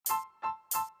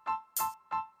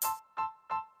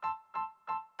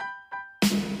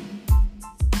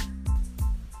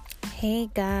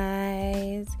Hey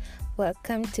guys,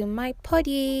 welcome to my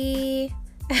poddy.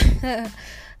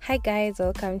 Hi guys,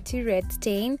 welcome to Red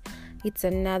Stain. It's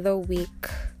another week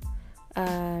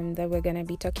that we're gonna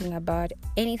be talking about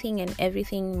anything and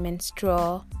everything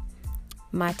menstrual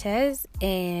matters.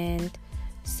 And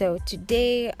so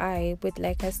today I would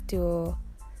like us to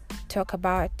talk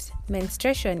about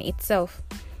menstruation itself.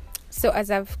 So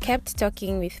as I've kept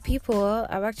talking with people,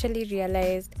 I've actually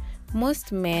realized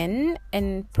most men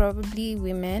and probably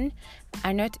women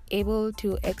are not able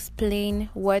to explain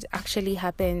what actually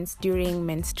happens during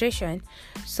menstruation.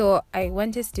 So I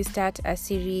want us to start a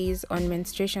series on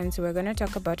menstruation. So we're going to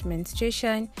talk about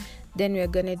menstruation, then we're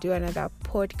going to do another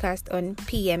podcast on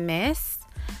PMS,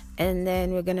 and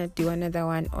then we're going to do another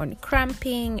one on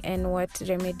cramping and what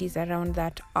remedies around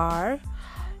that are.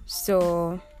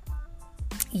 So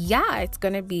yeah, it's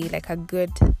going to be like a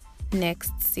good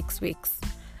next 6 weeks.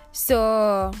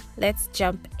 So let's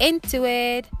jump into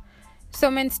it.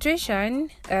 So menstruation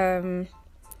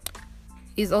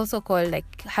is also called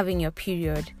like having your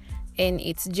period, and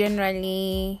it's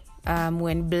generally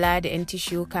when blood and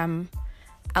tissue come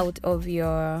out of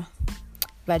your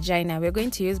vagina. We're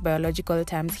going to use biological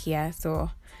terms here, so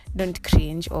don't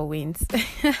cringe or wince.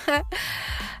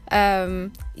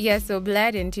 So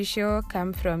blood and tissue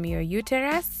come from your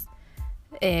uterus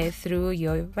through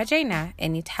your vagina,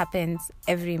 and it happens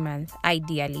every month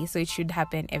ideally, so it should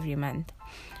happen every month.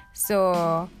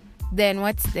 So then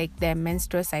what's like the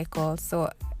menstrual cycle?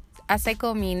 So a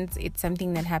cycle means it's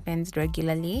something that happens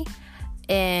regularly,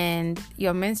 and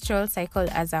your menstrual cycle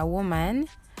as a woman,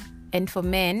 and for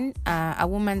men, a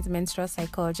woman's menstrual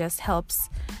cycle just helps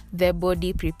the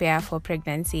body prepare for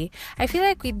pregnancy. I feel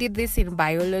like we did this in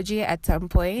biology at some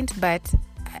point, but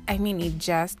I mean, it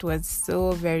just was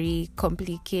so very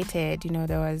complicated. You know,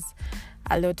 there was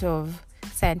a lot of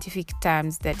scientific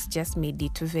terms that just made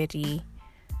it very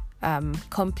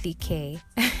complicated.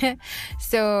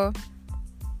 So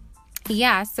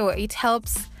it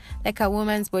helps like a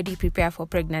woman's body prepare for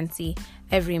pregnancy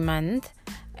every month.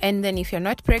 And then if you're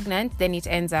not pregnant, then it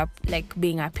ends up like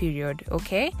being a period,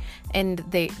 okay? And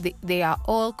they are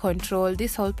all controlled.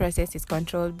 This whole process is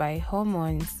controlled by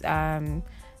hormones.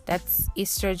 That's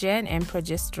estrogen and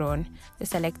progesterone.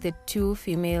 These are like the two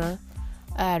female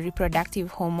reproductive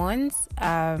hormones.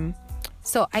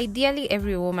 So ideally,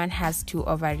 every woman has 2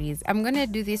 ovaries. I'm going to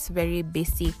do this very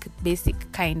basic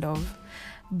kind of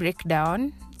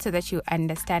breakdown so that you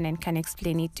understand and can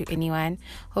explain it to anyone.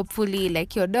 Hopefully,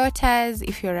 like your daughters,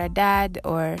 if you're a dad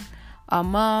or a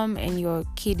mom and your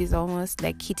kid is almost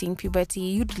like hitting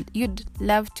puberty, you'd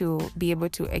love to be able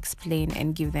to explain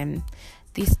and give them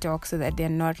this talk so that they're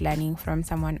not learning from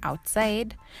someone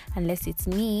outside, unless it's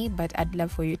me, but I'd love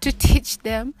for you to teach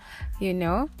them, you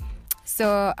know.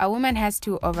 So a woman has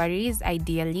 2 ovaries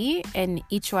ideally, and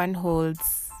each one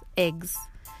holds eggs.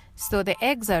 So the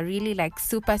eggs are really like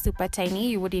super tiny.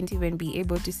 You wouldn't even be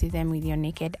able to see them with your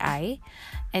naked eye.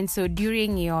 And so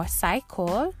during your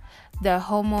cycle, the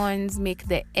hormones make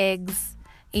the eggs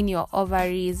in your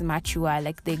ovaries mature,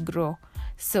 like they grow.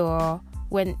 So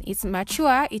when it's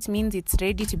mature, it means it's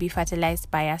ready to be fertilized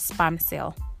by a sperm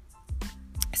cell.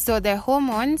 So the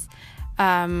hormones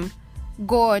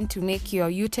go on to make your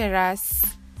uterus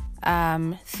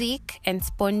thick and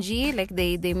spongy. Like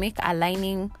they make a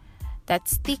lining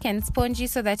that's thick and spongy,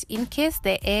 so that in case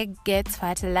the egg gets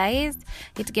fertilized,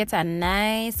 it gets a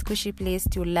nice cushy place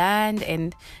to land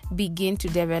and begin to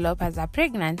develop as a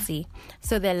pregnancy.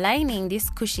 So the lining, this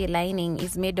cushy lining,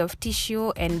 is made of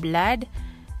tissue and blood,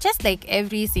 just like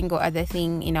every single other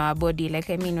thing in our body. Like,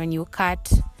 I mean, when you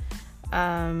cut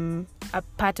a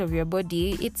part of your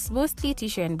body, it's mostly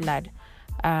tissue and blood,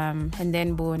 and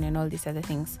then bone and all these other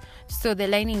things. So the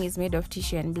lining is made of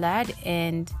tissue and blood,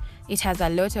 and it has a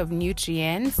lot of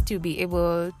nutrients to be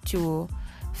able to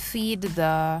feed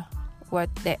the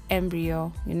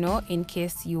embryo, you know, in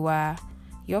case you're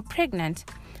pregnant.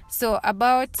 So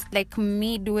about like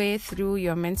midway through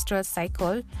your menstrual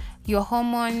cycle, your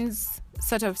hormones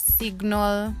sort of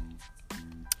signal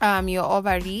your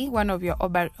ovary, one of your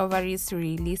ovaries, to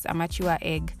release a mature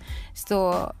egg.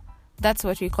 So that's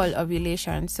what we call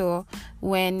ovulation. So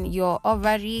when your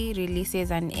ovary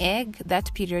releases an egg,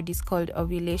 that period is called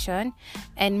ovulation.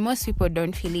 And most people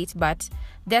don't feel it, but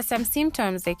there's some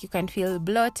symptoms, like you can feel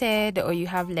bloated, or you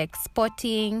have like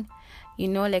spotting, you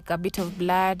know, like a bit of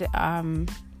blood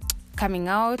coming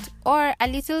out, or a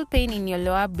little pain in your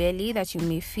lower belly that you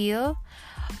may feel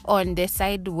on the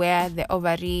side where the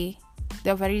ovary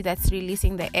that's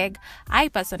releasing the egg. I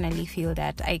personally feel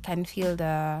that. I can feel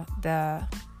the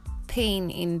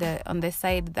pain on the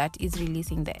side that is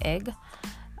releasing the egg.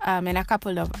 and a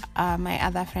couple of my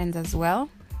other friends as well.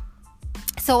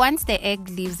 So once the egg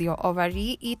leaves your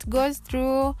ovary, it goes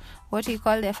through what we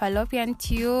call the fallopian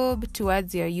tube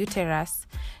towards your uterus.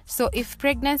 So if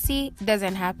pregnancy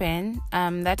doesn't happen,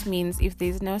 that means if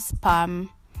there's no sperm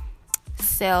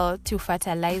cell to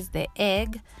fertilize the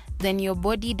egg, then your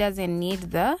body doesn't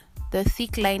need the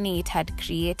thick lining it had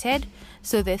created.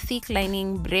 So the thick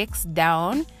lining breaks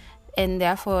down, and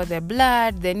therefore the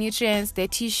blood, the nutrients, the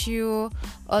tissue,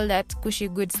 all that cushy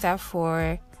good stuff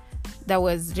that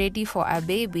was ready for a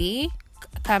baby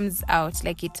comes out,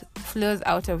 like it flows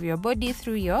out of your body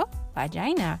through your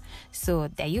vagina. So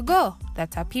there you go,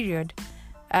 that's a period.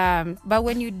 But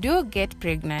when you do get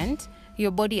pregnant,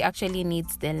 your body actually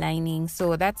needs the lining.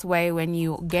 So that's why when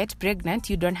you get pregnant,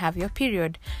 you don't have your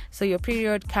period. So your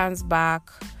period comes back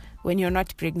when you're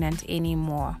not pregnant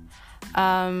anymore.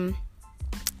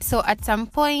 So at some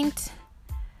point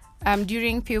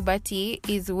during puberty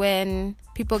is when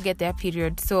people get their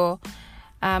period. So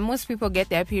most people get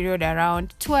their period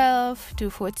around 12 to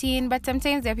 14, but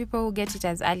sometimes there are people who get it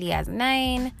as early as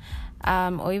 9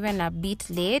 or even a bit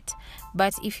late.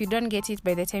 But if you don't get it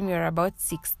by the time you're about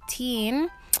 16,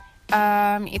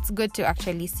 it's good to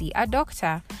actually see a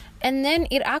doctor. And then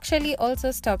it actually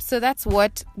also stops. So that's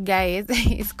what, guys,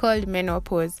 is called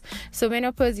menopause. So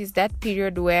menopause is that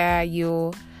period where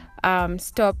you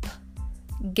stop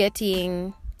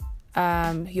getting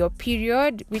your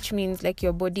period, which means like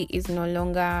your body is no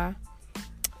longer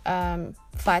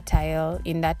fertile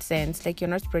in that sense. Like you're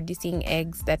not producing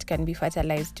eggs that can be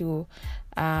fertilized to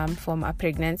form a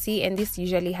pregnancy. And this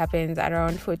usually happens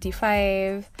around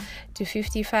 45 to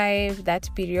 55, that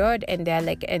period, and there are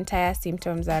like entire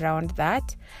symptoms around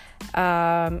that.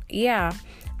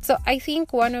 So I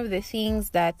think one of the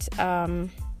things that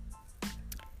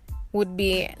would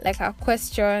be like a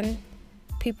question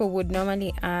people would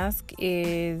normally ask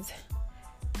is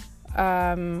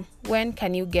when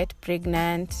can you get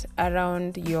pregnant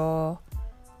around your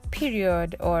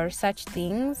period or such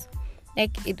things.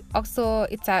 Like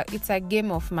it's a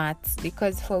game of maths,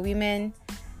 because for women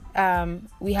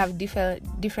we have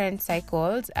different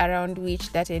cycles around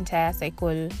which that entire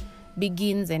cycle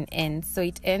begins and ends. So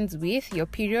it ends with your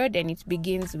period and it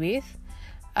begins with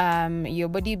your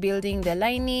body building the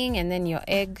lining, and then your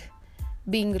egg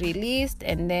being released,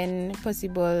 and then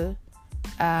possible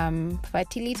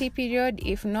fertility period.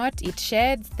 If not, it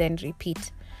sheds, then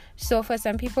repeat. So for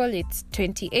some people it's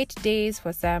 28 days,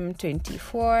 for some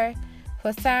 24,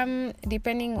 for some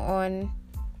depending on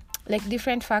like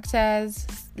different factors,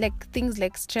 like things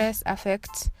like stress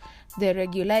affect the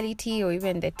regularity or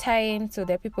even the time. So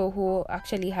there are people who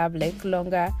actually have like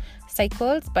longer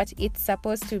cycles, but it's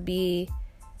supposed to be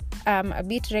a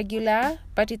bit regular,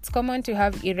 but it's common to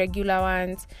have irregular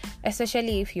ones,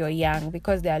 especially if you're young,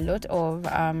 because there are a lot of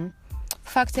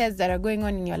factors that are going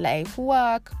on in your life: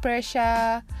 work,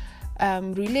 pressure,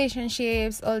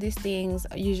 relationships. All these things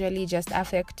usually just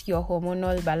affect your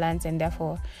hormonal balance, and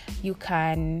therefore you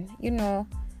can,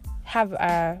 have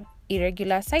a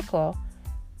irregular cycle.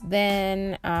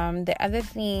 Then the other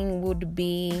thing would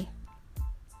be,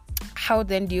 how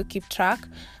then do you keep track?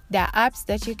 There are apps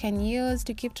that you can use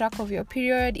to keep track of your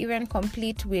period, even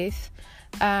complete with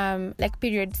like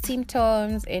period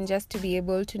symptoms, and just to be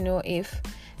able to know if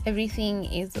everything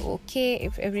is okay,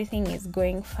 if everything is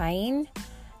going fine.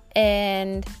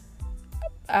 And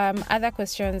other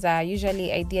questions are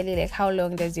usually ideally like, how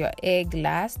long does your egg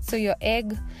last? So your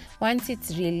egg, once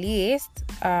it's released,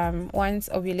 once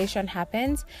ovulation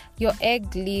happens, your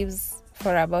egg lives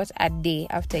for about a day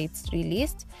after it's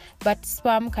released, but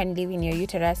sperm can live in your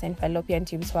uterus and fallopian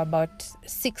tubes for about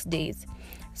 6 days.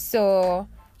 So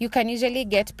you can usually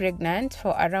get pregnant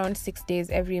for around 6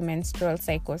 days every menstrual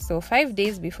cycle. So 5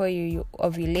 days before you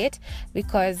ovulate,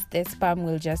 because the sperm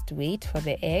will just wait for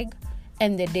the egg,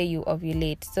 and the day you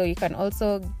ovulate. So you can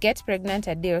also get pregnant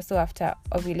a day or so after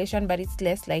ovulation, but it's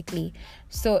less likely.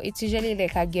 So it's usually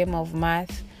like a game of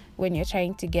math when you're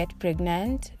trying to get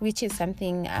pregnant, which is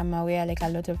something I'm aware like a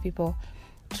lot of people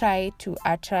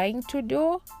are trying to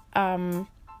do.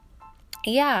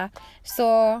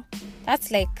 So that's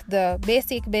like the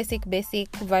basic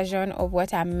version of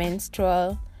what a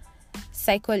menstrual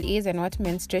cycle is and what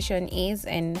menstruation is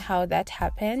and how that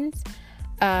happens.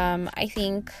 I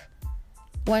think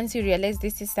once you realize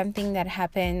this is something that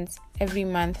happens every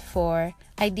month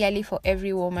ideally for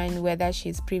every woman, whether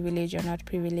she's privileged or not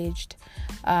privileged,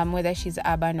 whether she's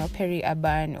urban or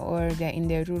peri-urban, or they're in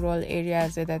the rural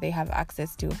areas, whether they have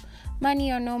access to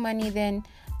money or no money, then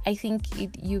I think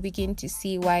you begin to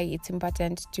see why it's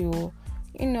important to,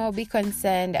 be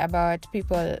concerned about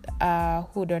people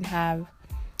who don't have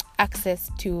access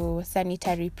to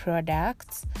sanitary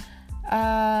products.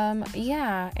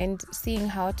 And seeing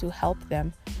how to help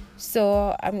them.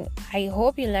 So I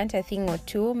hope you learned a thing or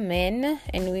two, men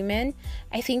and women.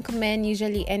 I think men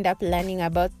usually end up learning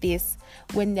about this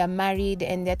when they're married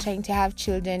and they're trying to have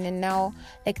children, and now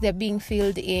like they're being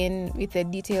filled in with the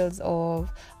details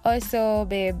of, also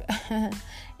babe,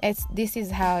 this is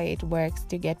how it works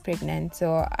to get pregnant.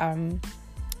 So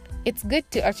it's good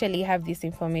to actually have this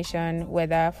information,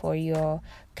 whether for your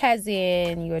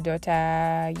cousin, your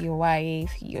daughter, your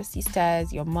wife, your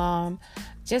sisters, your mom,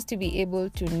 just to be able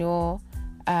to know.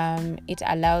 It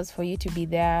allows for you to be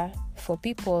there for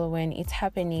people when it's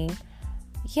happening.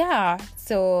 Yeah,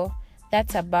 so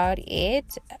that's about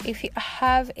it. If you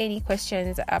have any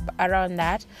questions around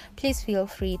that, please feel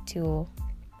free to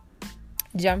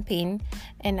jump in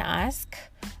and ask.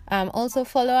 Also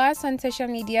follow us on social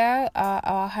media.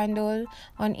 Our handle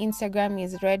on Instagram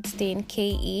is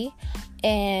RedStainKE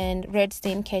and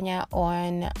RedStain Kenya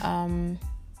on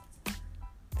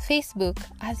Facebook.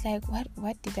 I was like,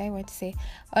 what did I want to say?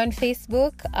 On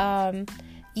Facebook.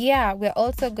 We're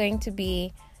also going to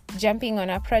be jumping on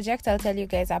a project. I'll tell you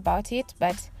guys about it,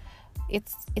 but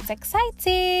it's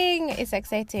exciting. It's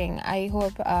exciting. I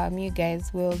hope you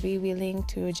guys will be willing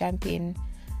to jump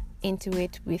into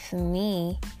it with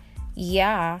me.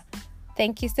 Yeah.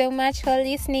 Thank you so much for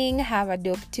listening. Have a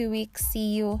dope 2 weeks.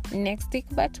 See you next week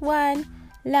but one.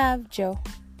 Love, Joe.